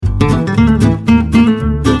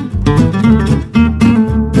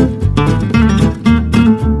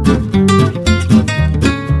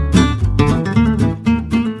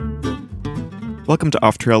Welcome to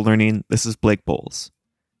Off Trail Learning. This is Blake Bowles.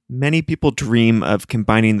 Many people dream of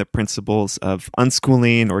combining the principles of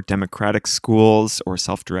unschooling or democratic schools or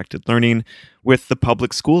self-directed learning with the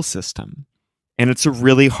public school system. And it's a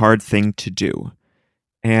really hard thing to do.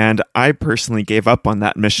 And I personally gave up on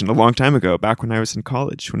that mission a long time ago, back when I was in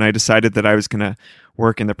college, when I decided that I was going to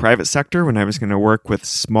work in the private sector, when I was going to work with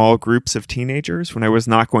small groups of teenagers, when I was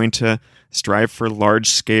not going to strive for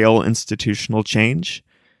large-scale institutional change.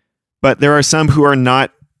 But there are some who are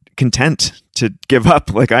not content to give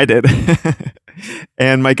up like I did.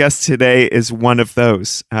 And my guest today is one of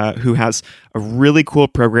those who has a really cool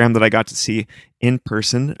program that I got to see in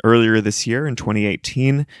person earlier this year in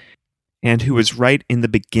 2018, and who was right in the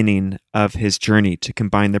beginning of his journey to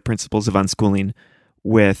combine the principles of unschooling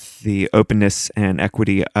with the openness and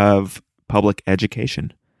equity of public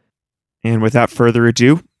education. And without further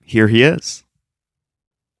ado, here he is.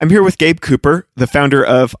 I'm here with Gabe Cooper, the founder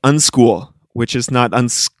of Unschool, which is not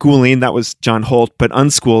unschooling, that was John Holt, but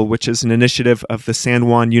Unschool, which is an initiative of the San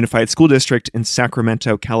Juan Unified School District in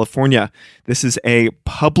Sacramento, California. This is a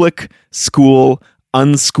public school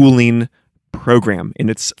unschooling program in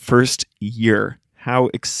its first year. How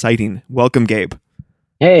exciting. Welcome, Gabe.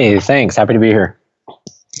 Hey, thanks. Happy to be here.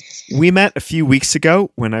 We met a few weeks ago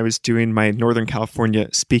when I was doing my Northern California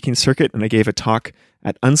speaking circuit, and I gave a talk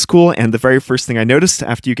at Unschool. And the very first thing I noticed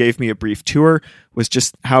after you gave me a brief tour was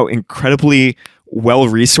just how incredibly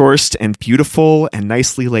well-resourced and beautiful and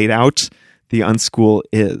nicely laid out the Unschool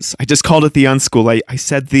is. I just called it the Unschool. I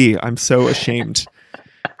said the. I'm so ashamed.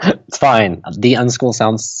 It's fine. The Unschool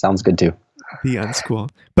sounds good too. The Unschool.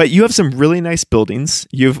 But you have some really nice buildings.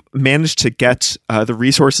 You've managed to get the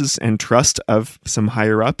resources and trust of some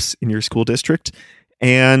higher ups in your school district.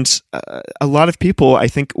 And a lot of people, I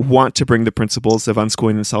think, want to bring the principles of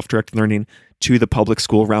unschooling and self-directed learning to the public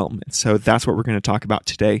school realm. And so that's what we're going to talk about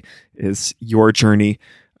today, is your journey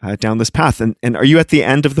down this path. And are you at the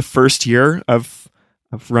end of the first year of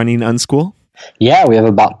running Unschool? Yeah, we have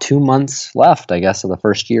about 2 months left, I guess, of the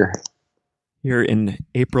first year. Here in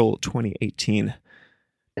April 2018.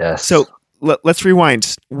 Yes. So let's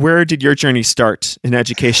rewind. Where did your journey start in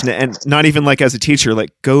education? And not even like as a teacher, like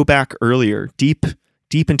go back earlier, deep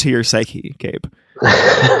into your psyche, Gabe.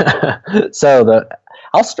 So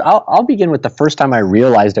I'll begin with the first time I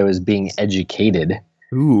realized I was being educated.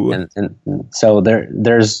 Ooh. And so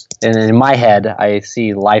there's in my head, I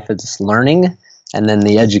see life as learning, and then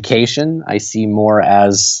the education I see more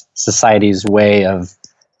as society's way of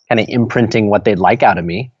kind of imprinting what they'd like out of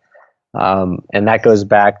me. And that goes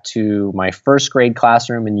back to my first grade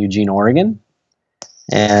classroom in Eugene, Oregon.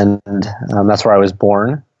 And that's where I was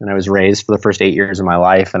born and I was raised for the first 8 years of my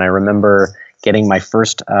life. And I remember getting my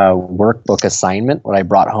first workbook assignment, what I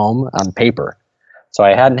brought home on paper. So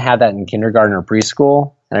I hadn't had that in kindergarten or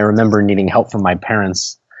preschool. And I remember needing help from my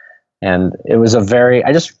parents. And it was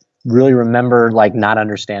I just really remember like not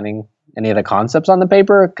understanding any of the concepts on the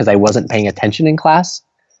paper because I wasn't paying attention in class.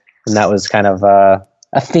 And that was kind of a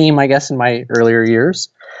theme, I guess, in my earlier years.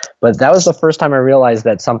 But that was the first time I realized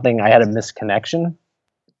that I had a misconnection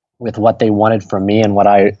with what they wanted from me and what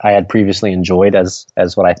I had previously enjoyed as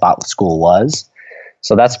what I thought school was.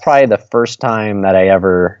 So that's probably the first time that I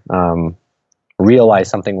ever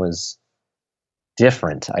realized something was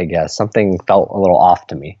different, I guess. Something felt a little off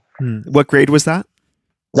to me. What grade was that?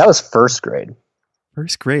 That was first grade.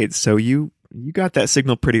 First grade. So you got that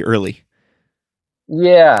signal pretty early.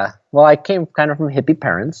 Yeah. Well, I came kind of from hippie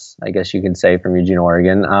parents, I guess you could say, from Eugene,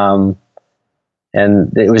 Oregon.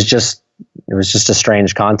 And it was just a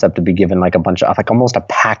strange concept to be given like a bunch of, like almost a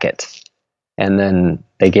packet. And then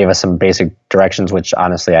they gave us some basic directions, which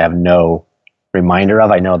honestly I have no reminder of.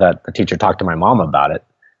 I know that the teacher talked to my mom about it,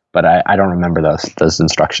 but I don't remember those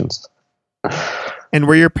instructions. And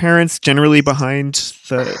were your parents generally behind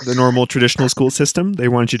the normal traditional school system? They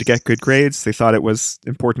wanted you to get good grades. They thought it was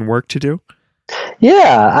important work to do.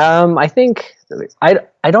 Yeah, I think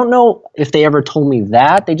I don't know if they ever told me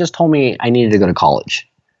that. They just told me I needed to go to college.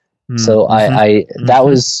 So that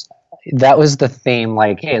was the theme.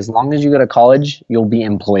 Like, hey, as long as you go to college, you'll be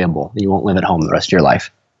employable. You won't live at home the rest of your life.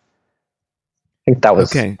 I think that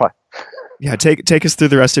was okay. Yeah, take us through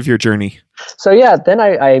the rest of your journey. So yeah, then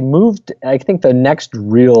I moved. I think the next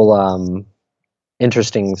real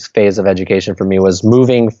interesting phase of education for me was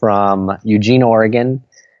moving from Eugene, Oregon,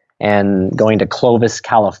 and going to Clovis,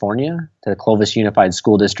 California, to the Clovis Unified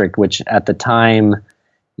School District, which at the time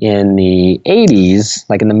in the 80s,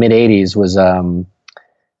 like in the mid 80s, was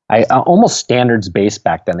almost standards based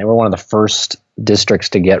back then. They were one of the first districts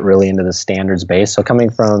to get really into the standards base. So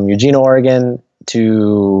coming from Eugene, Oregon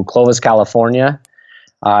to Clovis, California,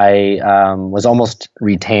 I was almost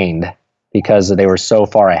retained because they were so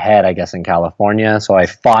far ahead, I guess, in California. So I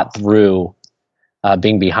fought through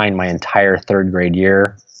being behind my entire third grade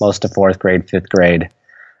year, most of fourth grade, fifth grade.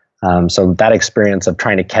 So that experience of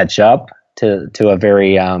trying to catch up to a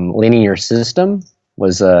very linear system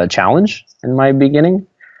was a challenge in my beginning.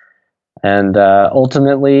 And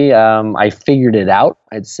ultimately, I figured it out,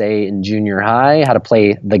 I'd say, in junior high, how to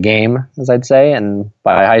play the game, as I'd say. And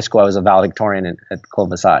by high school, I was a valedictorian at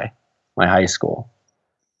Clovis High, my high school.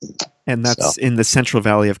 And that's in the Central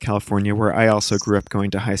Valley of California, where I also grew up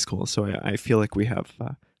going to high school. So I feel like we have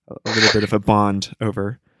a little bit of a bond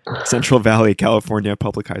over Central Valley, California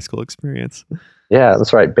public high school experience. Yeah,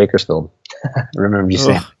 that's right. Bakersfield. I remember you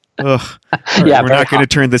saying. Right, yeah, we're not going to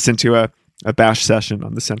turn this into a bash session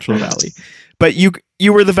on the Central Valley. But you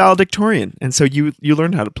were the valedictorian, and so you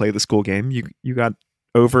learned how to play the school game. You got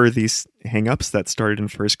over these hangups that started in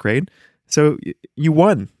first grade. So you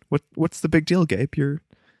won. What's the big deal, Gabe? You're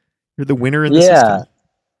the winner in the system.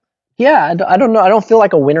 Yeah, I don't know. I don't feel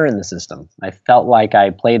like a winner in the system. I felt like I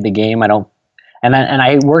played the game. And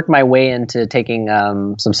I worked my way into taking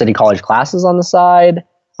some city college classes on the side.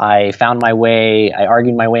 I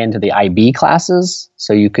argued my way into the IB classes,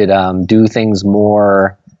 so you could do things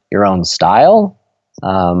more your own style.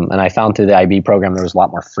 And I found through the IB program there was a lot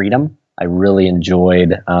more freedom. I really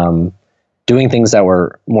enjoyed doing things that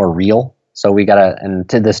were more real. So and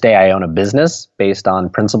to this day, I own a business based on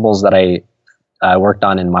principles that I worked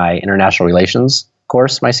on in my international relations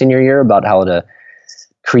course my senior year about how to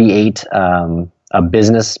create a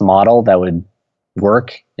business model that would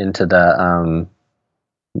work into the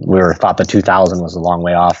we were thought the 2000 was a long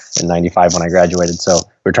way off in 95 when I graduated. So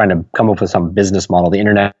we were trying to come up with some business model. The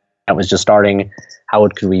internet was just starting. How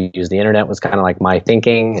could we use the internet was kind of like my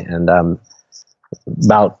thinking. And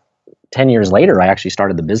about 10 years later, I actually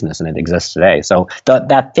started the business and it exists today. So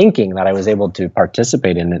that thinking that I was able to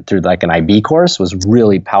participate in it through like an IB course was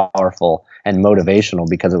really powerful and motivational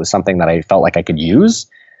because it was something that I felt like I could use.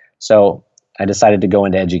 So I decided to go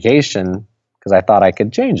into education because I thought I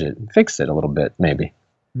could change it and fix it a little bit, maybe.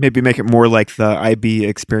 Maybe make it more like the IB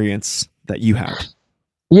experience that you had.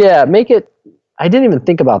 Yeah, I didn't even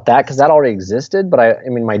think about that because that already existed. But I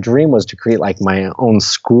mean, my dream was to create like my own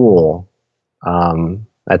school.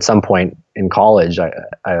 At some point in college,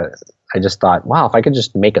 I just thought, wow, if I could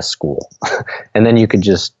just make a school and then you could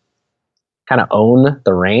just kind of own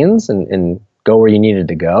the reins and go where you needed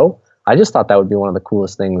to go. I just thought that would be one of the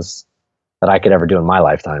coolest things that I could ever do in my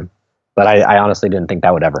lifetime. But I honestly didn't think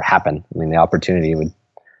that would ever happen. I mean, the opportunity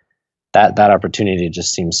that opportunity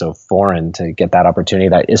just seems so foreign to get that opportunity,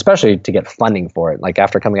 that especially to get funding for it. Like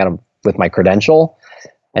after coming out with my credential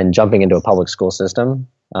and jumping into a public school system,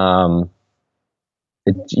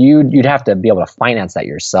 you'd have to be able to finance that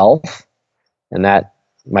yourself. And that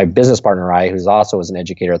my business partner and I, who's also was an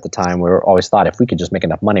educator at the time, we always thought if we could just make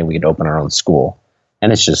enough money, we could open our own school.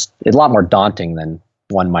 And it's a lot more daunting than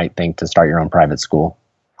one might think to start your own private school.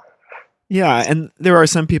 Yeah, and there are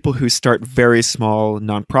some people who start very small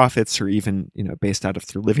nonprofits or even, based out of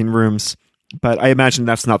their living rooms. But I imagine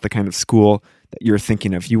that's not the kind of school that you're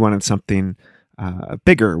thinking of. You wanted something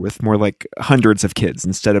bigger with more like hundreds of kids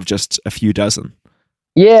instead of just a few dozen.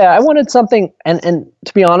 Yeah, I wanted something, and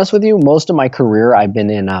to be honest with you, most of my career I've been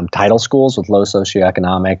in title schools with low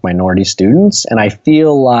socioeconomic minority students, and I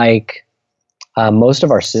feel like most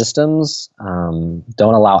of our systems don't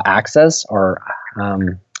allow access, or I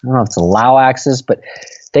don't know if it's allow access, but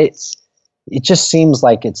it just seems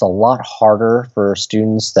like it's a lot harder for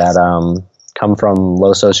students that come from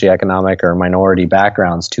low socioeconomic or minority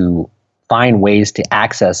backgrounds to find ways to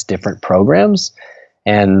access different programs.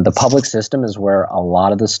 And the public system is where a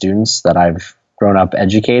lot of the students that I've grown up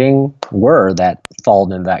educating that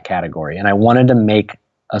fall into that category. And I wanted to make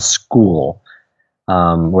a school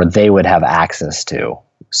where they would have access to.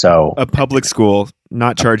 So a public school,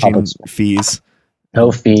 not charging fees. No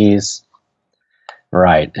fees.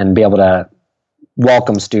 Right. And be able to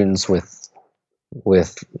welcome students with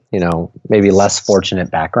maybe less fortunate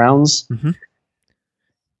backgrounds. Mm-hmm.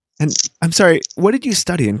 And I'm sorry, what did you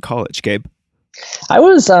study in college, Gabe? I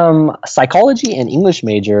was a psychology and English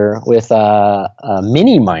major with a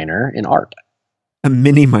mini minor in art. A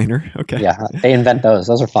mini minor? Okay. Yeah, they invent those.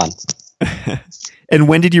 Those are fun. And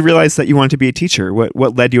when did you realize that you wanted to be a teacher?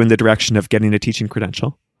 What led you in the direction of getting a teaching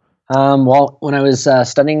credential? Well, when I was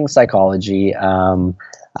studying psychology,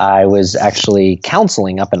 I was actually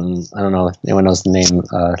counseling up in, I don't know if anyone knows the name,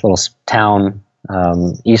 a little town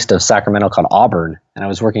east of Sacramento called Auburn. And I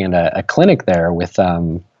was working at a clinic there with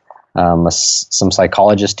some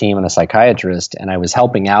psychologist team and a psychiatrist, and I was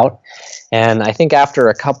helping out. And I think after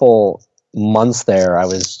a couple months there, I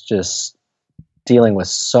was just dealing with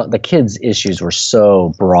the kids' issues were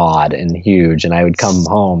so broad and huge, and I would come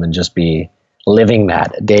home and just be living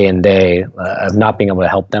that day and day of not being able to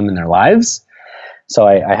help them in their lives. So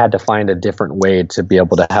I had to find a different way to be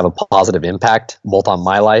able to have a positive impact both on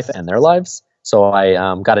my life and their lives. So I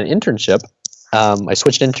got an internship. I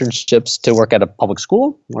switched internships to work at a public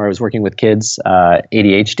school where I was working with kids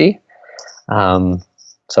ADHD.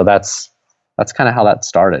 So that's kind of how that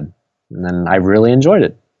started, and then I really enjoyed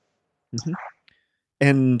it. Mm-hmm.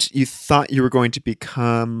 And you thought you were going to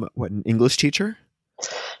become an English teacher?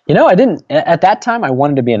 I didn't at that time. I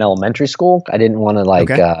wanted to be in elementary school. I didn't want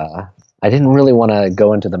to I didn't really want to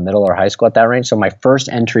go into the middle or high school at that range. So my first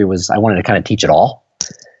entry was I wanted to kind of teach it all.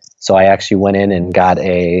 So I actually went in and got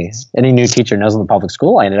any new teacher knows in the public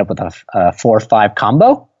school. I ended up with a 4-5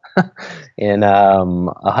 combo in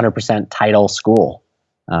 100% title school.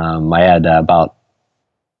 I had about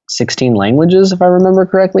 16 languages, if I remember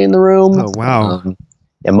correctly, in the room. Oh, wow.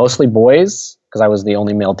 And mostly boys, because I was the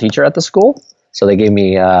only male teacher at the school. So they gave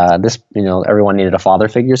me everyone needed a father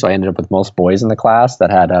figure. So I ended up with most boys in the class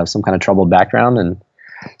that had some kind of troubled background. And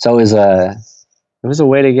so it was a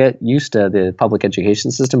way to get used to the public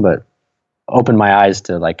education system, but opened my eyes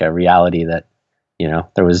to like a reality that,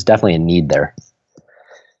 there was definitely a need there.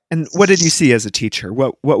 And what did you see as a teacher?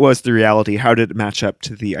 What was the reality? How did it match up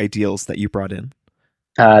to the ideals that you brought in?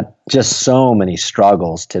 Just so many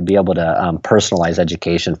struggles to be able to personalize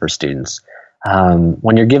education for students.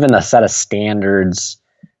 When you're given a set of standards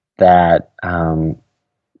that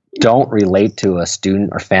don't relate to a student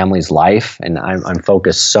or family's life, and I'm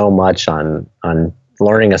focused so much on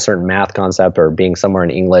learning a certain math concept or being somewhere in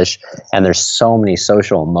English, and there's so many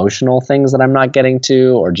social emotional things that I'm not getting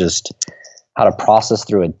to, or just how to process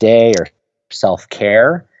through a day or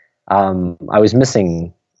self-care. I was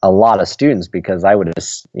missing a lot of students because I would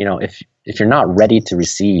just, if you're not ready to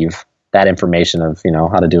receive that information of,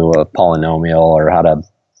 how to do a polynomial or how to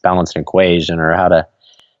balance an equation or how to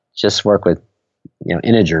just work with,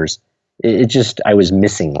 integers, I was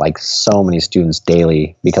missing like so many students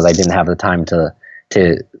daily because I didn't have the time to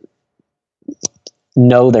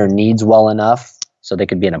know their needs well enough so they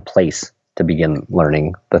could be in a place to begin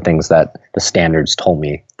learning the things that the standards told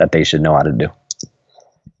me that they should know how to do.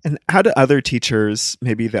 And how do other teachers,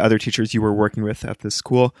 maybe the other teachers you were working with at this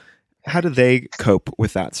school, how do they cope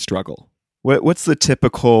with that struggle? What's the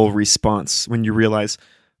typical response when you realize, oh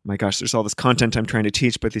my gosh, there's all this content I'm trying to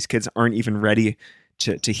teach, but these kids aren't even ready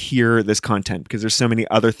to hear this content because there's so many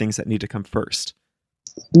other things that need to come first?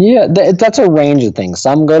 Yeah, that's a range of things.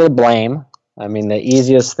 Some go to blame. I mean, the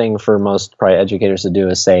easiest thing for most probably educators to do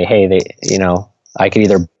is say, hey, I could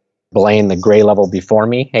either blame the grade level before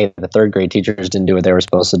me. Hey, the third grade teachers didn't do what they were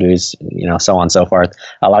supposed to do, so on and so forth.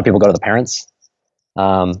 A lot of people go to the parents.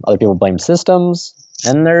 Other people blame systems.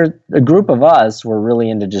 And a group of us were really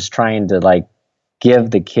into just trying to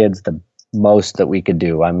give the kids the most that we could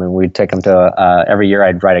do. I mean, we'd take them to, every year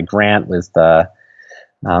I'd write a grant with the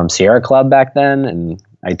Sierra Club back then, and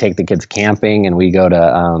I'd take the kids camping, and we go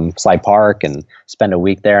to Sly Park and spend a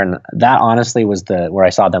week there. And that honestly was where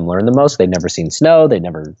I saw them learn the most. They'd never seen snow. They'd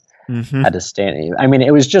never had to stand. I mean,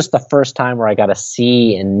 it was just the first time where I got to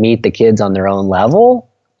see and meet the kids on their own level.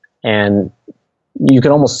 And you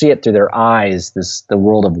could almost see it through their eyes, the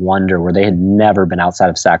world of wonder where they had never been outside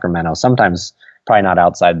of Sacramento, sometimes probably not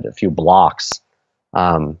outside a few blocks,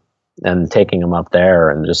 and taking them up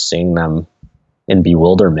there and just seeing them in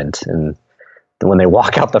bewilderment. And when they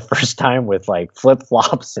walk out the first time with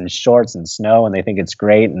flip-flops and shorts and snow and they think it's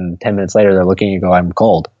great, and 10 minutes later they're looking at you and go, I'm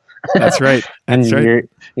cold. That's right. That's right.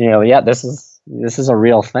 This is a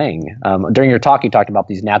real thing. During your talk, you talked about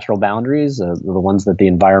these natural boundaries, the ones that the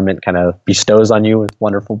environment kind of bestows on you with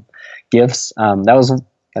wonderful gifts. That was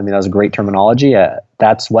a great terminology.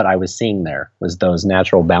 That's what I was seeing there, was those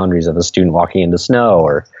natural boundaries of a student walking into snow,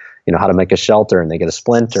 or how to make a shelter and they get a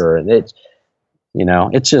splinter, and it's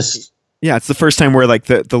just. Yeah, it's the first time where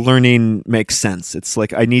the learning makes sense. It's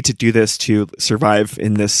like, I need to do this to survive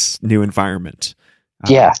in this new environment.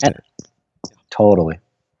 Yeah, totally.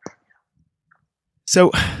 So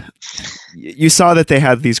you saw that they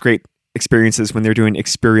had these great experiences when they're doing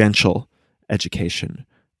experiential education.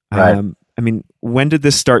 Right. I mean, when did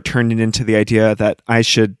this start turning into the idea that I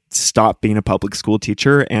should stop being a public school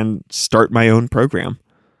teacher and start my own program?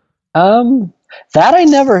 That I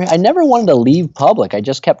never wanted to leave public. I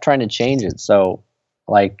just kept trying to change it. So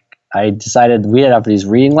I decided we had these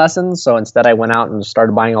reading lessons. So instead I went out and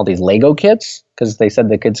started buying all these Lego kits because they said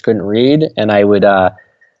the kids couldn't read. And I would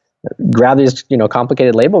grab these,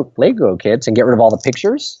 complicated Lego kits and get rid of all the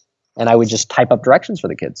pictures. And I would just type up directions for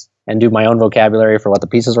the kids and do my own vocabulary for what the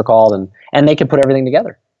pieces were called. And they could put everything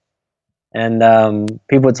together. And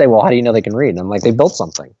people would say, well, how do you know they can read? And I'm like, they built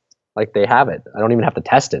something. Like, they have it. I don't even have to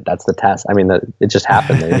test it. That's the test. I mean, it just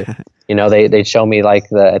happened. They'd show me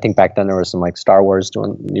like I think back then there was some like Star Wars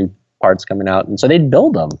doing new parts coming out. And so they'd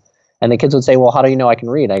build them. And the kids would say, well, how do you know I can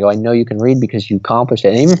read? I go, I know you can read because you accomplished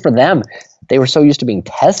it. And even for them, they were so used to being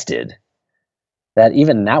tested that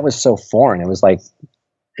even that was so foreign. It was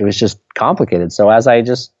just complicated. So as I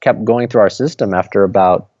just kept going through our system after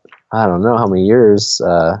about, I don't know how many years,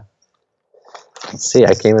 let's see,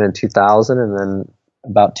 I came in 2000, and then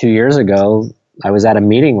about 2 years ago, I was at a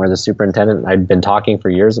meeting where the superintendent, I'd been talking for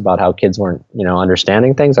years about how kids weren't,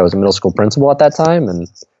 understanding things. I was a middle school principal at that time, and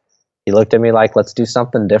he looked at me like, let's do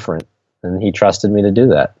something different. And he trusted me to do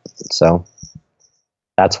that. So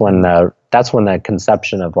that's when the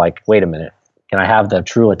conception of like, wait a minute, can I have the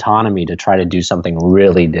true autonomy to try to do something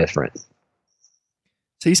really different?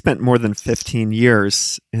 So you spent more than 15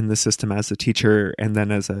 years in the system as a teacher and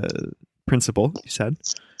then as a principal, you said?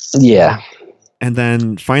 Yeah. And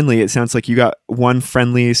then finally, it sounds like you got one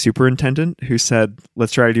friendly superintendent who said,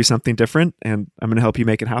 let's try to do something different, and I'm going to help you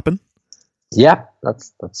make it happen. Yeah,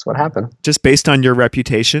 that's what happened. Just based on your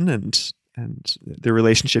reputation and the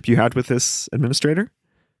relationship you had with this administrator?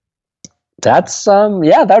 That's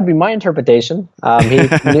that would be my interpretation.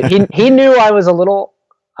 He knew I was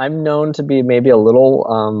I'm known to be maybe a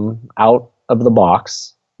little out of the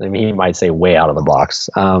box. I mean, he might say way out of the box.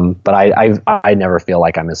 But I never feel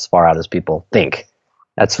like I'm as far out as people think.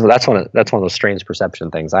 That's one of those strange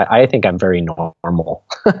perception things. I think I'm very normal.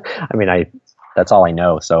 I mean, that's all I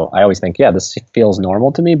know. So I always think, yeah, this feels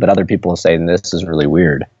normal to me, but other people will say this is really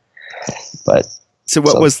weird. So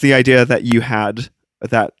what was the idea that you had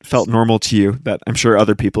that felt normal to you that I'm sure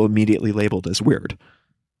other people immediately labeled as weird?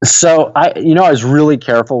 So I was really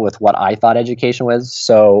careful with what I thought education was.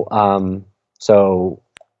 So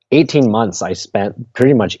 18 months I spent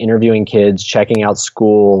pretty much interviewing kids, checking out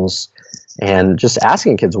schools, and just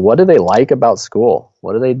asking kids, what do they like about school?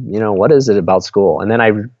 What is it about school? And then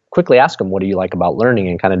I quickly ask them, what do you like about learning?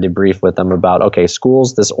 And kind of debrief with them about, okay,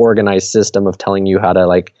 school's this organized system of telling you how to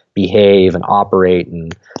like behave and operate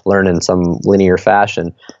and learn in some linear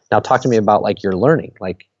fashion. Now talk to me about like your learning.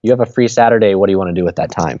 Like, you have a free Saturday, what do you want to do with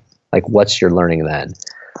that time? Like, what's your learning then?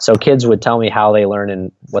 So kids would tell me how they learn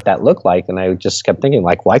and what that looked like. And I just kept thinking,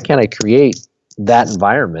 like, why can't I create that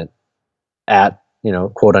environment at,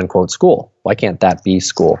 quote unquote school? Why can't that be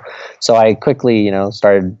school? So I quickly,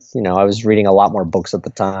 started, I was reading a lot more books at the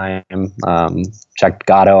time, checked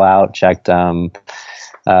Gatto out, checked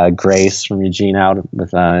Grace from Eugene out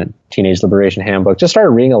with Teenage Liberation Handbook, just started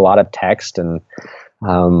reading a lot of text, and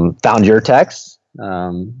found your text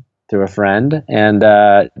through a friend,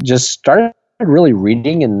 and just started really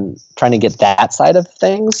reading and trying to get that side of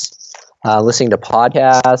things, listening to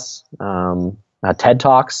podcasts, TED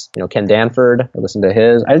Talks, Ken Danford, I listened to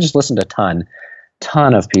his. I just listened to a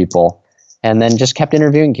ton of people, and then just kept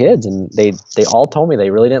interviewing kids, and they all told me they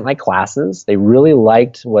really didn't like classes. They really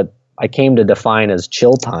liked what I came to define as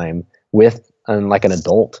chill time with like an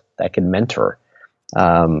adult that could mentor.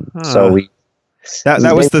 So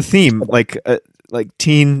that was the theme, like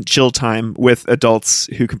teen chill time with adults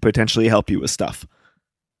who can potentially help you with stuff.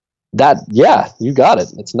 You got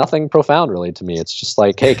it. It's nothing profound really to me. It's just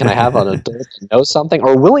like, hey, can I have an adult who knows something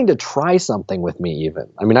or willing to try something with me even?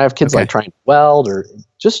 I mean, I have kids like trying to weld, or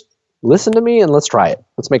just listen to me and let's try it.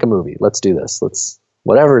 Let's make a movie. Let's do this.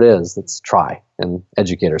 Whatever it is, let's try and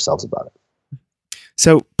educate ourselves about it.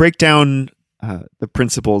 So break down the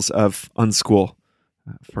principles of Unschool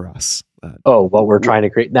for us. What we're trying to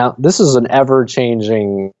create. Now, this is an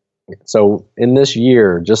ever-changing, so in this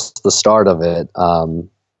year, just the start of it,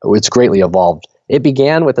 it's greatly evolved. It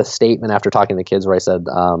began with a statement after talking to kids where I said,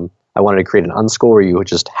 I wanted to create an unschool where you would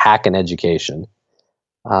just hack an education.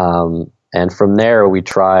 And from there, we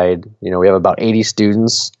tried, we have about 80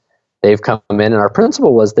 students. They've come in, and our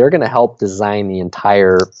principal was they're going to help design the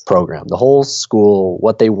entire program, the whole school,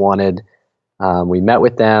 what they wanted. We met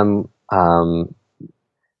with them.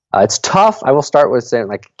 It's tough. I will start with saying,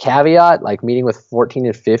 like, caveat, like meeting with 14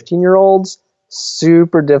 and 15-year-olds,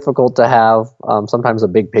 super difficult to have sometimes a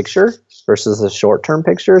big picture versus a short-term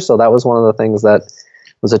picture. So that was one of the things that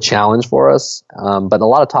was a challenge for us. But a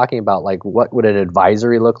lot of talking about, like, what would an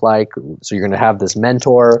advisory look like? So you're going to have this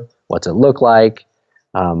mentor. What's it look like?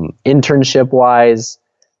 Internship-wise,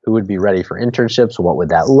 who would be ready for internships? What would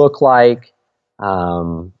that look like?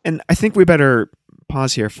 And I think we better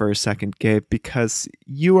pause here for a second, Gabe, because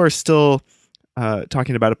you are still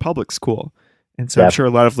talking about a public school. And so I'm sure a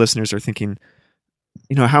lot of listeners are thinking,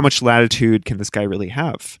 how much latitude can this guy really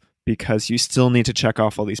have? Because you still need to check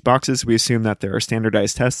off all these boxes. We assume that there are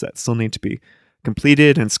standardized tests that still need to be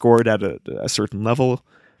completed and scored at a certain level.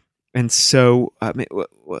 And so,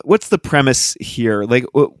 what's the premise here? Like,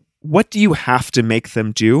 what do you have to make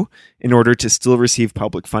them do in order to still receive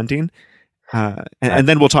public funding? And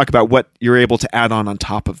then we'll talk about what you're able to add on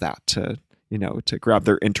top of that to grab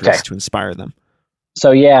their interest, to inspire them.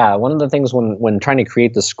 So yeah, one of the things when trying to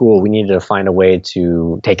create the school, we needed to find a way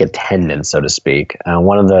to take attendance, so to speak.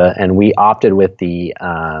 And we opted with we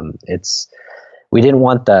didn't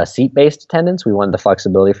want the seat-based attendance. We wanted the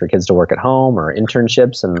flexibility for kids to work at home or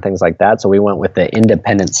internships and things like that. So we went with the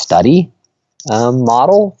independent study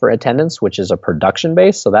model for attendance, which is a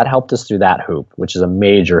production-based. So that helped us through that hoop, which is a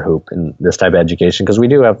major hoop in this type of education. Because we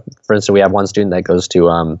do have, for instance, we have one student that goes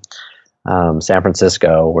to San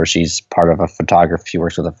Francisco, where she's part of a photographer. She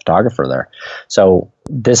works with a photographer there. So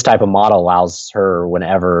this type of model allows her,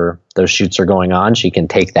 whenever those shoots are going on, she can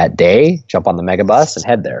take that day, jump on the megabus, and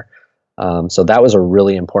head there. So that was a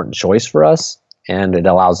really important choice for us, and it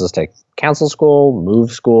allows us to cancel school,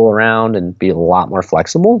 move school around, and be a lot more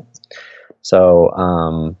flexible. So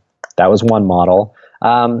that was one model.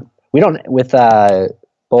 We don't, with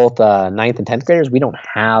both 9th and 10th graders, we don't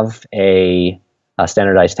have a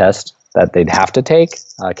standardized test that they'd have to take.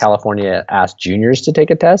 California asked juniors to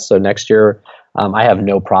take a test. So next year, I have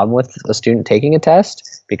no problem with a student taking a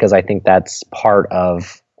test, because I think that's part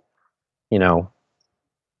of,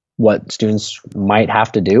 what students might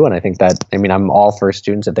have to do. And I think that, I'm all for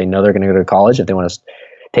students, if they know they're going to go to college, if they want to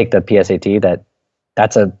take the PSAT,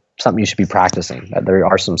 that's something you should be practicing. That there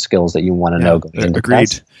are some skills that you want to know going into agreed.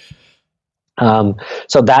 Test.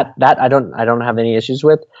 So that I don't have any issues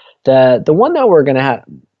with. The one that we're going to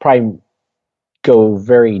probably go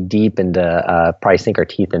very deep into, probably sink our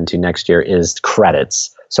teeth into next year, is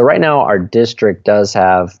credits. So right now our district does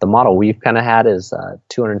have, the model we've kind of had is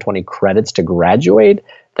 220 credits to graduate.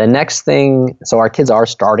 The next thing, so our kids are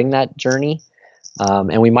starting that journey,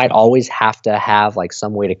 and we might always have to have like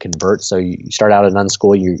some way to convert. So you start out at an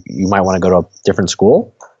unschool, you might want to go to a different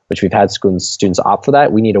school, which we've had students opt for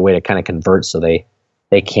that. We need a way to kind of convert so they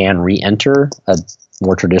can re-enter a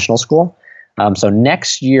more traditional school. So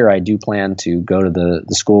next year, I do plan to go to the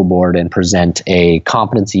school board and present a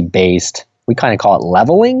competency-based, we kind of call it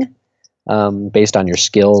leveling, based on your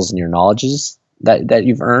skills and your knowledges that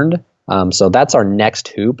you've earned. So that's our next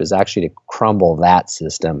hoop, is actually to crumble that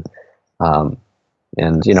system. And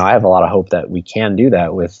I have a lot of hope that we can do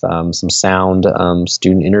that with some sound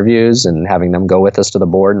student interviews and having them go with us to the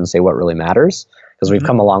board and say what really matters, because we've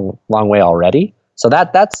come a long way already. So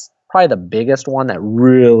that's probably the biggest one that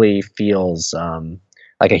really feels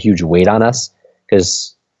like a huge weight on us,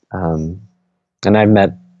 because and I've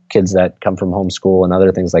met kids that come from homeschool and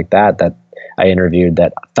other things like that I interviewed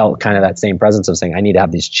that felt kind of that same presence of saying, I need to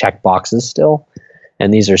have these check boxes still,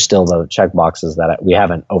 and these are still the check boxes that we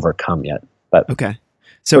haven't overcome yet. But okay,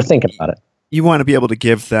 so we're thinking about it. You want to be able to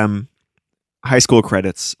give them high school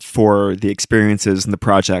credits for the experiences and the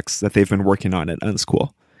projects that they've been working on at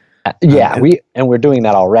unschool. We're doing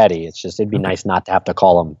that already. It's just, it'd be nice not to have to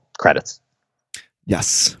call them credits.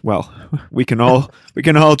 Yes. Well, we can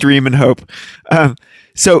all dream and hope.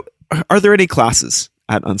 So are there any classes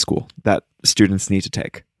at unschool that students need to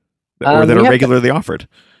take, or that are regularly offered?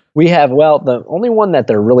 We have, the only one that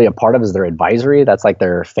they're really a part of is their advisory. That's like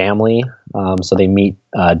their family. So they meet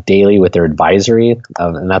daily with their advisory,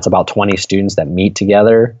 and that's about 20 students that meet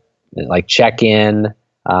together, like check in.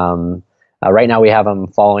 Right now we have them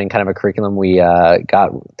following kind of a curriculum we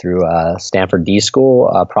got through Stanford D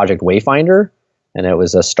School, Project Wayfinder, and it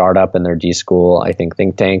was a startup in their D School, I think,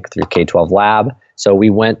 think tank through K-12 Lab. So we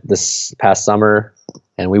went this past summer,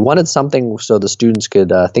 and we wanted something so the students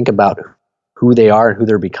could think about who they are and who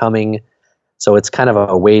they're becoming. So it's kind of a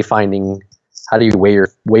wayfinding. How do you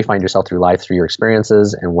wayfind yourself through life, through your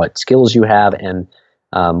experiences and what skills you have? And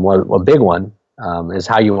a big one is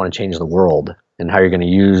how you want to change the world and how you're going to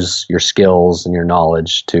use your skills and your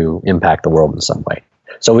knowledge to impact the world in some way.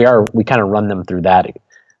 So we kind of run them through that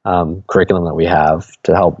curriculum that we have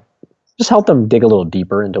to help them dig a little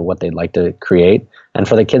deeper into what they'd like to create. And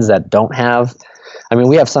for the kids that don't have,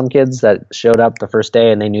 we have some kids that showed up the first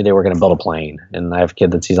day and they knew they were going to build a plane. And I have a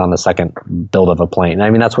kid he's on the second build of a plane.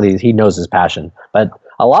 That's what he knows his passion. But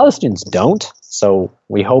a lot of students don't. So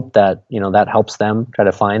we hope that, that helps them try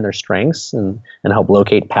to find their strengths and help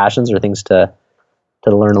locate passions or things to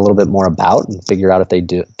learn a little bit more about and figure out if they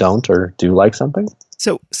don't or do like something.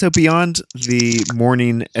 So beyond the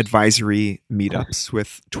morning advisory meetups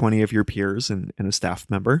with 20 of your peers and a staff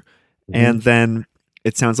member, and then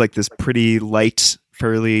it sounds like this pretty light,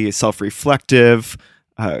 fairly self-reflective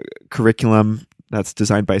curriculum that's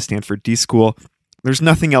designed by Stanford D School, there's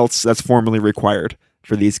nothing else that's formally required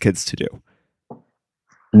for these kids to do.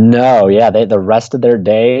 No, yeah, the rest of their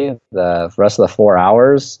day, the rest of the 4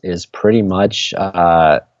 hours is pretty much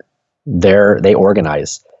they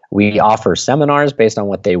organize. We offer seminars based on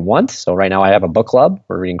what they want. So right now I have a book club.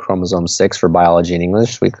 We're reading Chromosome 6 for biology and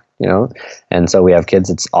English. And so we have kids,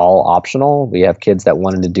 it's all optional. We have kids that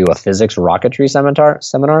wanted to do a physics rocketry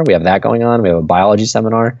seminar. We have that going on. We have a biology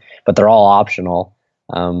seminar, but they're all optional.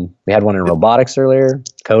 We had one in robotics earlier,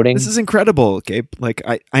 This coding. is incredible, Gabe. Like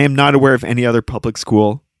I am not aware of any other public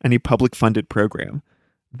school, any public funded program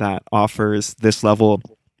that offers this level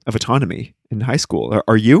of autonomy in high school.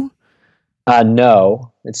 Are you?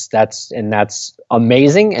 No, that's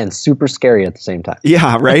amazing and super scary at the same time.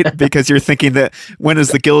 Yeah, right. Because you're thinking that when is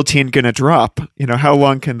the guillotine going to drop? How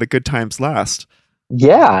long can the good times last?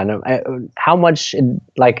 Yeah, and how much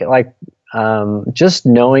just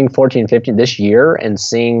knowing 14, 15 this year and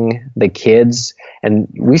seeing the kids, and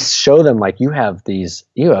we show them like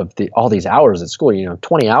all these hours at school,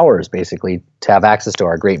 20 hours basically to have access to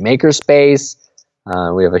our great maker space.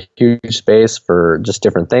 We have a huge space for just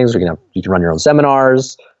different things. You can run your own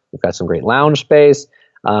seminars. We've got some great lounge space.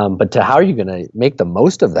 But how are you going to make the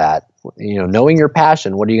most of that? Knowing your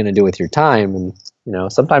passion, what are you going to do with your time?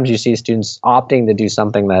 And sometimes you see students opting to do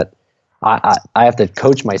something that I have to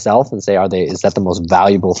coach myself and say, is that the most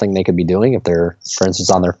valuable thing they could be doing if they're, for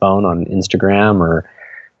instance, on their phone on Instagram or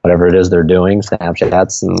whatever it is they're doing,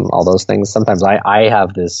 Snapchats and all those things. Sometimes I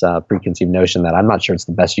have this preconceived notion that I'm not sure it's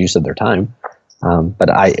the best use of their time. But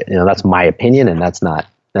that's my opinion, and that's not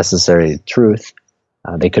necessarily truth.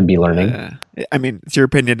 They could be learning. I mean, it's your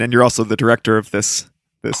opinion, and you're also the director of this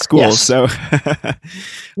school. Yes. So,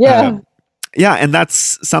 Yeah. Yeah, and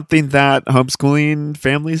that's something that homeschooling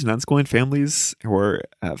families and unschooling families, or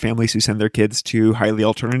families who send their kids to highly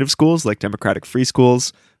alternative schools like democratic free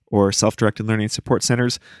schools or self-directed learning support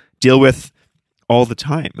centers, deal with all the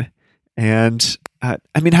time. And I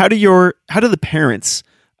mean, how do the parents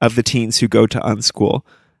of the teens who go to unschool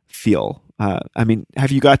feel? I mean,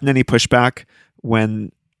 have you gotten any pushback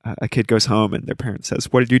when a kid goes home and their parent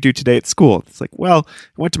says, "What did you do today at school?" It's like, "Well,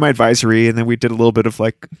 I went to my advisory and then we did a little bit of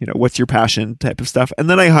what's your passion type of stuff. And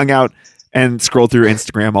then I hung out and scrolled through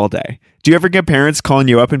Instagram all day." Do you ever get parents calling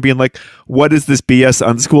you up and being like, "What is this BS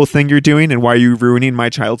unschool thing you're doing? And why are you ruining my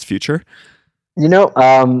child's future?"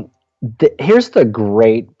 Here's the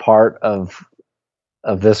great part of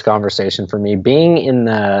this conversation for me. Being in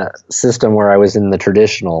the system where I was in the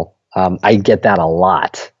traditional, I get that a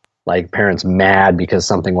lot. Like parents mad because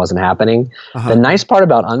something wasn't happening. Uh-huh. The nice part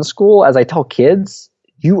about unschool, as I tell kids,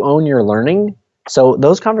 you own your learning. So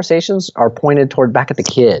those conversations are pointed toward back at the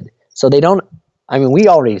kid. So we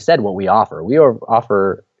already said what we offer. We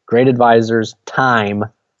offer great advisors, time,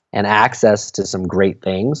 and access to some great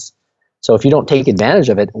things. So if you don't take advantage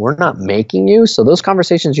of it, we're not making you. So those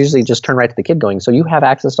conversations usually just turn right to the kid going, so you have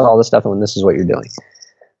access to all this stuff and this is what you're doing.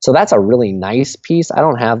 So that's a really nice piece. I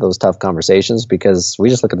don't have those tough conversations because we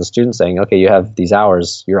just look at the student saying, okay, you have these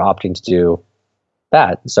hours, you're opting to do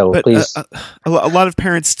that. So but, please. A lot of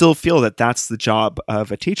parents still feel that that's the job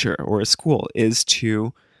of a teacher or a school, is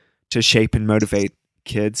to shape and motivate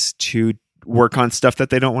kids to work on stuff that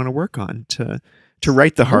they don't want to work on, to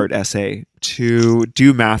write the hard essay, to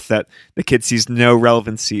do math that the kid sees no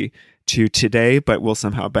relevancy to today, but will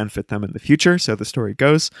somehow benefit them in the future. So the story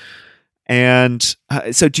goes. And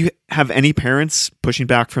so do you have any parents pushing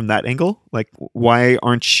back from that angle? Like, why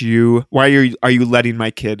are you letting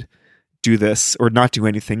my kid do this or not do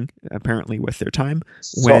anything apparently with their time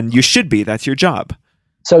when you should be? That's your job.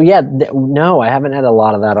 So yeah, no, I haven't had a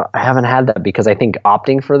lot of that. I haven't had that because I think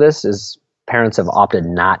opting for this is parents have opted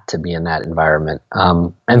not to be in that environment.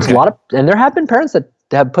 And okay. And there have been parents that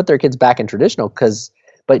have put their kids back in traditional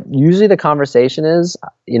but usually the conversation is,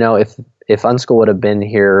 if unschool would have been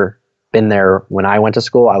there when I went to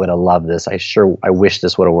school, I would have loved this. I wish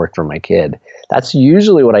this would have worked for my kid. That's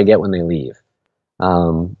usually what I get when they leave.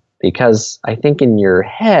 Because I think in your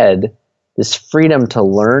head, this freedom to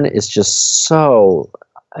learn is just so,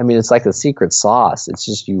 it's like the secret sauce. It's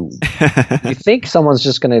just you think someone's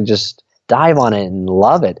just going to just dive on it and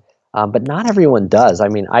love it. But not everyone does.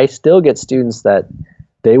 I still get students that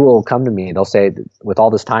they will come to me. They'll say, with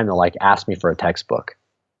all this time, they'll ask me for a textbook.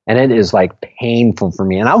 And it is painful for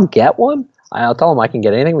me. And I'll get one. I'll tell them I can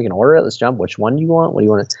get anything. We can order it. Let's jump. Which one do you want? What do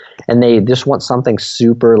you want? And they just want something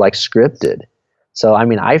super scripted. So,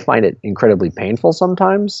 I find it incredibly painful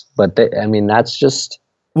sometimes. But that's just.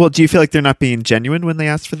 Well, do you feel like they're not being genuine when they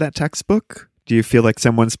ask for that textbook? Do you feel like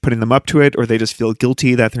someone's putting them up to it, or they just feel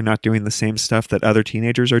guilty that they're not doing the same stuff that other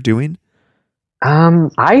teenagers are doing?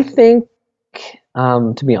 I think,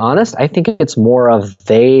 to be honest, I think it's more of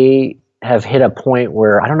they have hit a point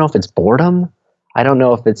where I don't know if it's boredom. I don't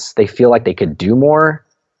know if it's they feel like they could do more,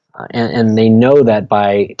 and they know that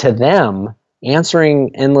to them,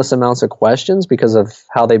 answering endless amounts of questions because of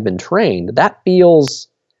how they've been trained, that feels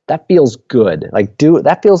good.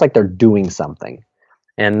 That feels like they're doing something,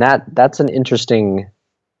 and that's an interesting.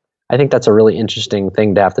 I think that's a really interesting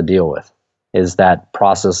thing to have to deal with, is that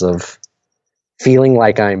process of feeling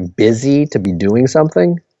like I'm busy to be doing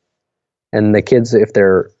something, and the kids, if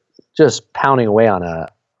they're just pounding away on a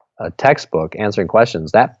textbook answering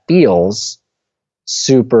questions, that feels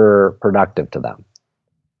super productive to them.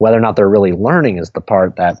 Whether or not they're really learning is the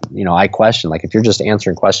part that, I question. Like, if you're just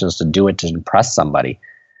answering questions to do it to impress somebody,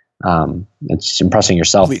 it's impressing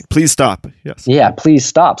yourself. Please stop. Yes. Yeah, please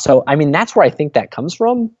stop. So, that's where I think that comes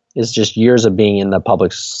from, is just years of being in the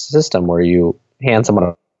public system where you hand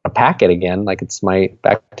someone a packet again, like it's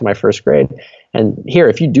back to my first grade. And here,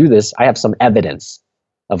 if you do this, I have some evidence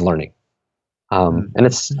of learning. And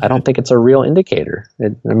I don't think it's a real indicator.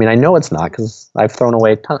 I know it's not, because I've thrown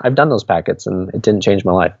away I've done those packets and it didn't change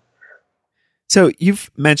my life. So you've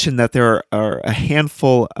mentioned that there are a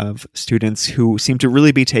handful of students who seem to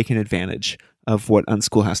really be taking advantage of what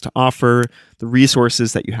Unschool has to offer, the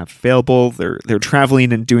resources that you have available. They're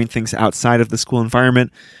traveling and doing things outside of the school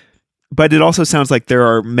environment. But it also sounds like there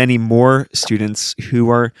are many more students who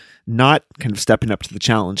are not kind of stepping up to the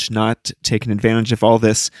challenge, not taking advantage of all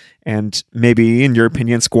this, and maybe, in your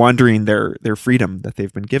opinion, squandering their freedom that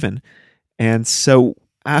they've been given. And so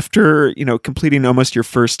after, completing almost your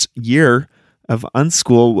first year of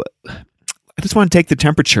Unschool, I just want to take the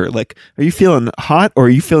temperature. Like, are you feeling hot or are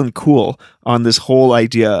you feeling cool on this whole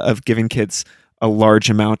idea of giving kids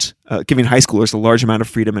giving high schoolers a large amount of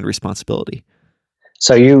freedom and responsibility?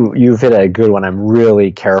 So you've hit a good one. I'm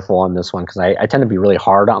really careful on this one because I tend to be really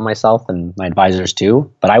hard on myself and my advisors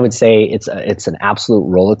too. But I would say it's an absolute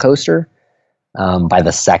roller coaster by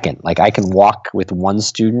the second. Like, I can walk with one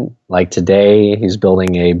student. Like today, he's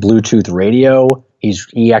building a Bluetooth radio.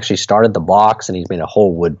 He actually started the box, and he's made a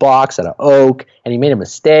whole wood box out of oak, and he made a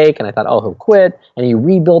mistake, and I thought, oh, he'll quit. And he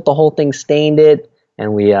rebuilt the whole thing, stained it,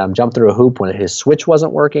 and we jumped through a hoop when his switch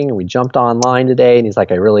wasn't working, and we jumped online today, and he's like,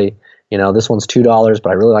 this one's $2, but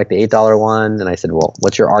I really like the $8 one. And I said, well,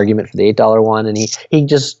 what's your argument for the $8 one? And he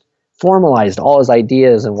just formalized all his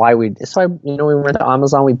ideas and why we went to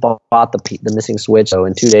Amazon, we bought the missing switch. So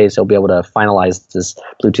in 2 days, he'll be able to finalize this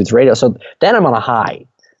Bluetooth radio. So then I'm on a high.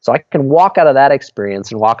 So I can walk out of that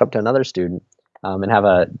experience and walk up to another student and have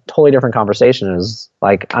a totally different conversation. Is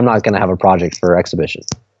like, I'm not going to have a project for exhibition.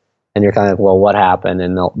 And you're kind of, well, what happened?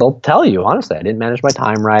 And they'll tell you, honestly, I didn't manage my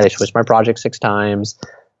time right. I switched my project 6 times.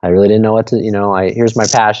 I really didn't know what to, here's my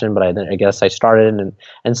passion, but I guess I started.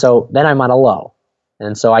 And so then I'm on a low.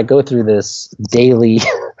 And so I go through this daily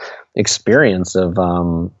experience of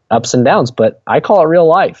ups and downs, but I call it real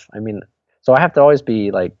life. So I have to always be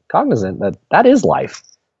like cognizant that is life.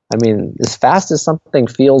 As fast as something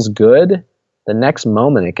feels good, the next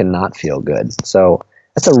moment it cannot feel good. So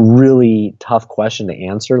that's a really tough question to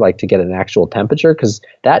answer, like to get an actual temperature, because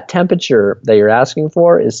that temperature that you're asking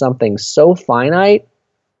for is something so finite.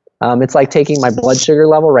 It's like taking my blood sugar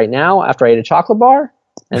level right now after I ate a chocolate bar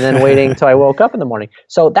and then waiting until I woke up in the morning.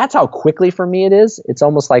 So that's how quickly for me it is. It's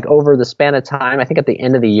almost like over the span of time. I think at the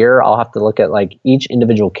end of the year, I'll have to look at like each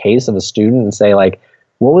individual case of a student and say like,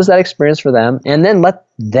 what was that experience for them? And then let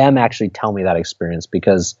them actually tell me that experience.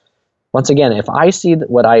 Because once again, if I see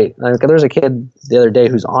there's a kid the other day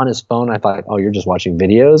who's on his phone. I thought, oh, you're just watching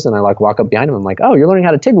videos. And I like walk up behind him. I'm like, oh, you're learning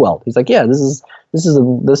how to TIG weld. He's like, yeah,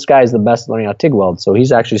 this guy's the best at learning how to TIG weld. So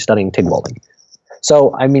he's actually studying TIG welding.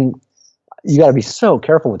 So, you got to be so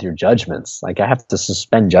careful with your judgments. Like, I have to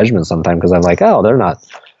suspend judgment sometimes because I'm like, oh,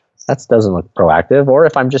 that doesn't look proactive. Or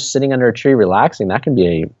if I'm just sitting under a tree relaxing, that can be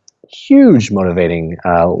a huge motivating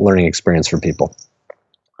learning experience for people.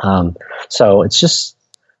 So it's just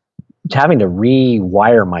having to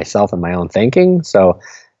rewire myself and my own thinking. So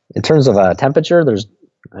in terms of temperature, if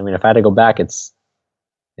I had to go back, it's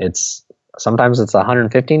sometimes it's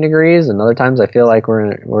 115 degrees, and other times I feel like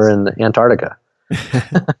we're in Antarctica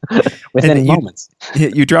within moments.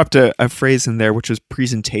 You dropped a phrase in there, which was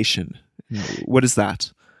presentation. What is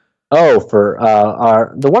that? Oh, for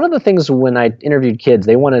one of the things when I interviewed kids,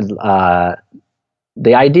 they wanted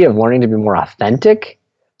the idea of learning to be more authentic.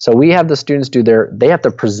 So we have the students they have to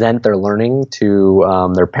present their learning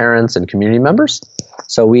to their parents and community members.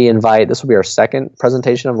 So this will be our second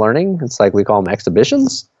presentation of learning. It's like we call them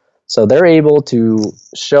exhibitions. So they're able to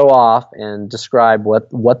show off and describe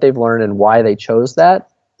what they've learned and why they chose that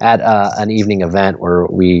at an evening event where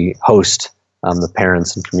we host the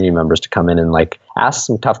parents and community members to come in and like ask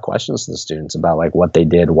some tough questions to the students about like what they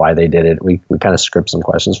did, why they did it. We kind of script some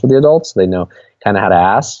questions for the adults so they know kind of how to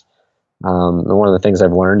ask. And one of the things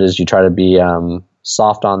I've learned is you try to be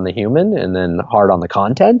soft on the human and then hard on the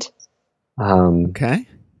content. Okay.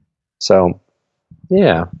 So,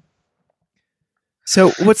 yeah.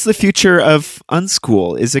 So what's the future of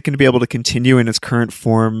Unschool? Is it going to be able to continue in its current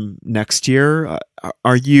form next year?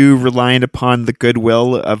 Are you reliant upon the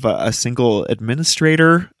goodwill of a single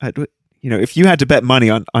administrator? If you had to bet money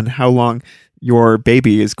on how long your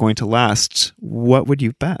baby is going to last, what would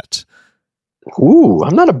you bet? Ooh,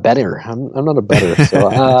 I'm not a bettor. I'm not a bettor. So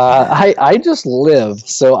I just live.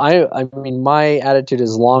 So I mean, my attitude,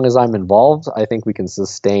 as long as I'm involved, I think we can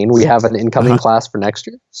sustain. We have an incoming class for next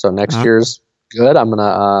year. So next year's good. I'm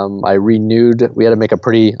gonna. I renewed. We had to make a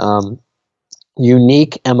pretty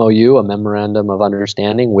unique MOU, a memorandum of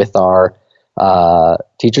understanding, with our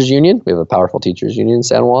teachers union. We have a powerful teachers union in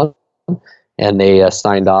San Juan, and they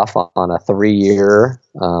signed off on a 3-year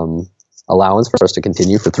allowance for us to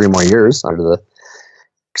continue for 3 more years under the.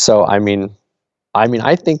 So I mean,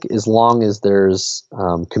 I think as long as there's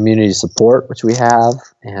community support, which we have,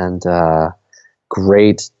 and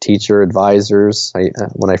great teacher advisors.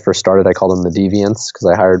 When I first started, I called them the deviants because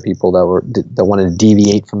I hired people that wanted to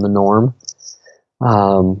deviate from the norm.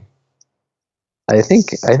 I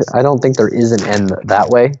don't think there is an end that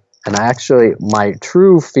way. And my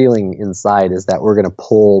true feeling inside is that we're going to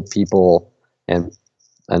pull people and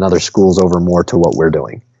other schools over more to what we're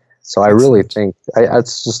doing. So I really think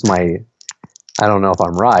that's just I don't know if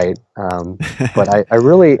I'm right. But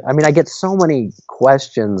I get so many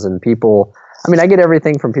questions and people. I mean, I get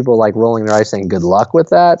everything from people like rolling their eyes saying good luck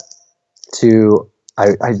with that to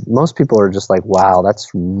most people are just like, wow,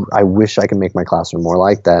 I wish I could make my classroom more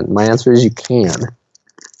like that. And my answer is you can.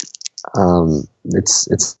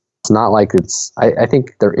 It's not like I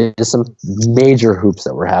think there is some major hoops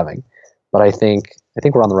that we're having, but I think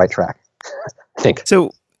we're on the right track. I think.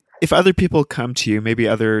 So if other people come to you, maybe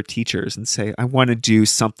other teachers, and say, I want to do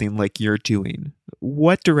something like you're doing,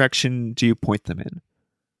 what direction do you point them in?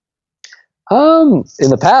 In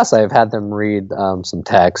the past, I've had them read some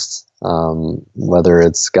texts, whether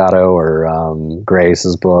it's Gatto or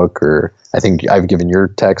Grace's book, or I think I've given your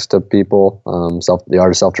text to people, The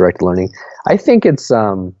Art of Self-Directed Learning. I think it's,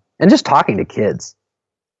 and just talking to kids.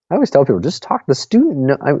 I always tell people, just talk to the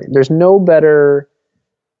student. There's no better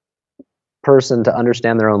person to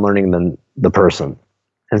understand their own learning than the person.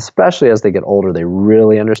 And especially as they get older, they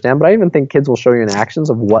really understand. But I even think kids will show you in actions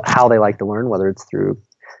of how they like to learn, whether it's through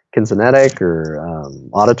kinetic or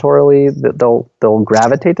auditorily, that they'll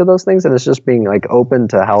gravitate to those things, and it's just being like open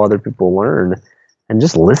to how other people learn and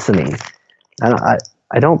just listening.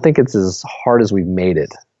 I don't think it's as hard as we've made it.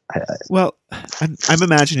 Well, I'm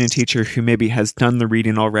imagining a teacher who maybe has done the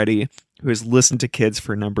reading already, who has listened to kids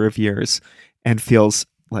for a number of years, and feels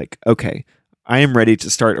like, okay, I am ready to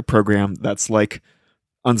start a program that's like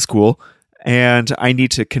Unschool, and I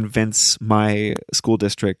need to convince my school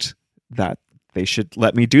district that they should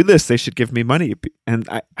let me do this. They should give me money. And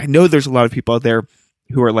I know there's a lot of people out there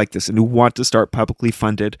who are like this and who want to start publicly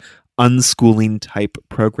funded unschooling type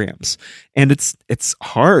programs. And it's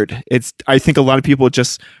hard. I think a lot of people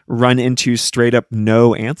just run into straight up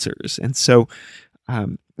no answers. And so,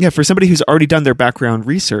 for somebody who's already done their background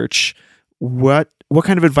research, what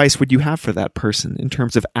kind of advice would you have for that person in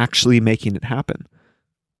terms of actually making it happen?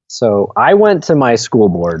 So I went to my school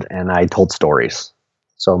board and I told stories.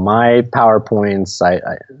 So my PowerPoints,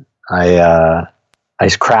 I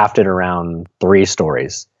crafted around 3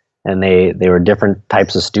 stories, and they were different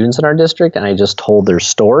types of students in our district, and I just told their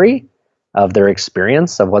story of their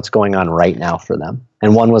experience of what's going on right now for them.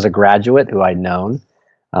 And one was a graduate who I'd known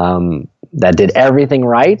that did everything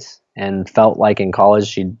right and felt like in college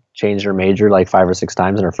she'd changed her major like 5 or 6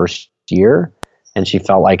 times in her first year, and she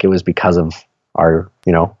felt like it was because of our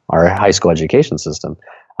high school education system.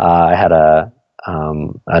 I had a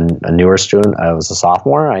newer student. I was a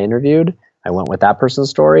sophomore. I interviewed. I went with that person's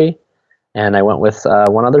story, and I went with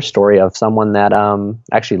one other story of someone that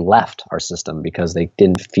actually left our system because they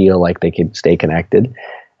didn't feel like they could stay connected.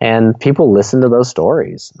 And people listen to those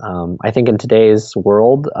stories. I think in today's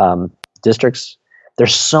world, districts,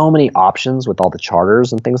 there's so many options with all the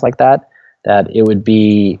charters and things like that it would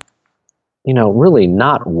be, really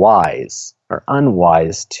not wise or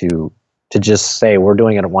unwise to just say we're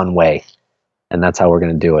doing it one way, and that's how we're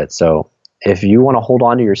going to do it. So if you want to hold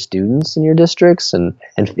on to your students in your districts, and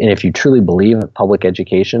if you truly believe that public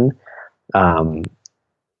education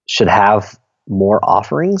should have more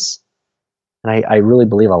offerings, and I really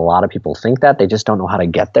believe a lot of people think that, they just don't know how to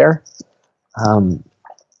get there.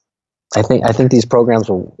 I think these programs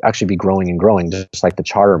will actually be growing and growing, just like the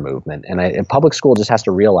charter movement. And public school just has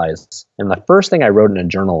to realize. And the first thing I wrote in a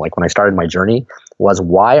journal, like when I started my journey, was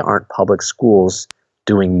why aren't public schools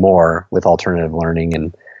doing more with alternative learning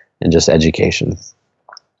and just education?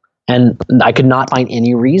 And I could not find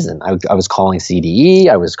any reason. I was calling CDE,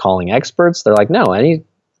 I was calling experts. They're like, no, any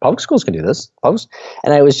public schools can do this.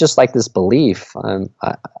 And I was just like this belief.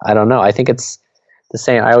 I don't know. I think it's the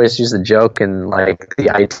same. I always use the joke in like the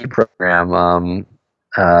IT program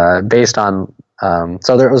based on.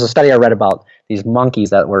 So there was a study I read about these monkeys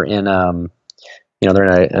that were in, they're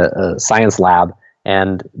in a science lab,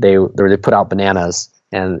 and they put out bananas,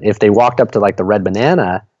 and if they walked up to like the red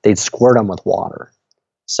banana, they'd squirt them with water.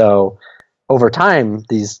 So over time,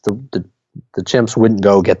 the chimps wouldn't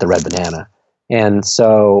go get the red banana, and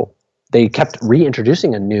so they kept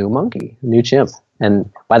reintroducing a new chimp. And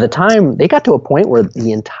by the time they got to a point where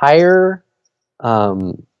the entire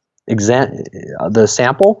the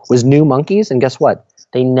sample was new monkeys, and guess what?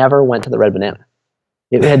 They never went to the red banana.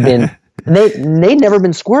 It had been they'd never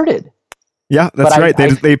been squirted. Yeah, that's right.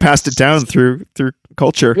 They passed it down through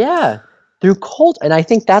culture. Yeah, through cult, and I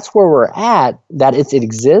think that's where we're at. That it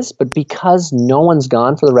exists, but because no one's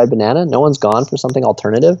gone for the red banana, no one's gone for something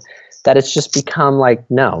alternative, that it's just become like,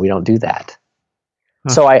 no, we don't do that.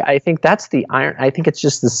 Huh. So I think that's the iron. I think it's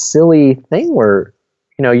just this silly thing where,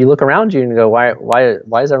 you look around you and go, why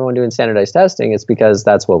is everyone doing standardized testing? It's because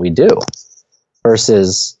that's what we do.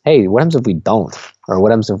 Versus, hey, what happens if we don't? Or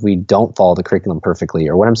what happens if we don't follow the curriculum perfectly?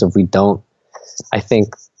 Or what happens if we don't? I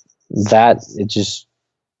think that it just,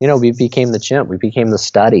 we became the chimp. We became the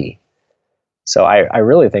study. So I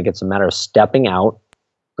really think it's a matter of stepping out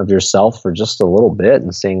of yourself for just a little bit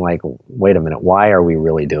and saying like, wait a minute, why are we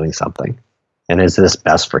really doing something? And is this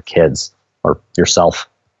best for kids or yourself?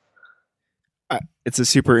 It's a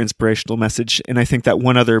super inspirational message. And I think that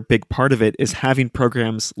one other big part of it is having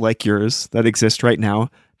programs like yours that exist right now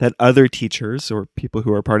that other teachers or people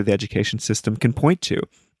who are part of the education system can point to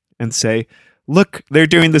and say, look, they're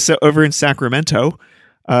doing this over in Sacramento.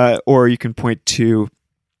 Or you can point to,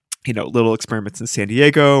 little experiments in San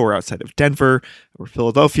Diego or outside of Denver or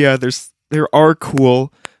Philadelphia. There are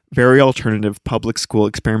cool, very alternative public school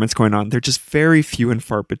experiments going on. They're just very few and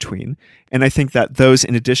far between. And I think that those,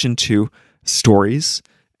 in addition to stories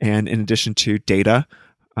and in addition to data,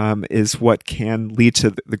 is what can lead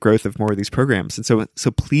to the growth of more of these programs. And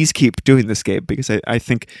so please keep doing this, Gabe, because I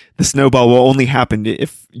think the snowball will only happen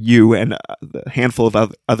if you and a handful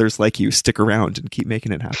of others like you stick around and keep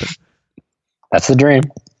making it happen. That's the dream.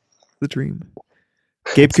 The dream.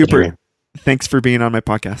 Gabe Cooper, thanks for being on my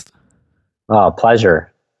podcast. Oh, pleasure.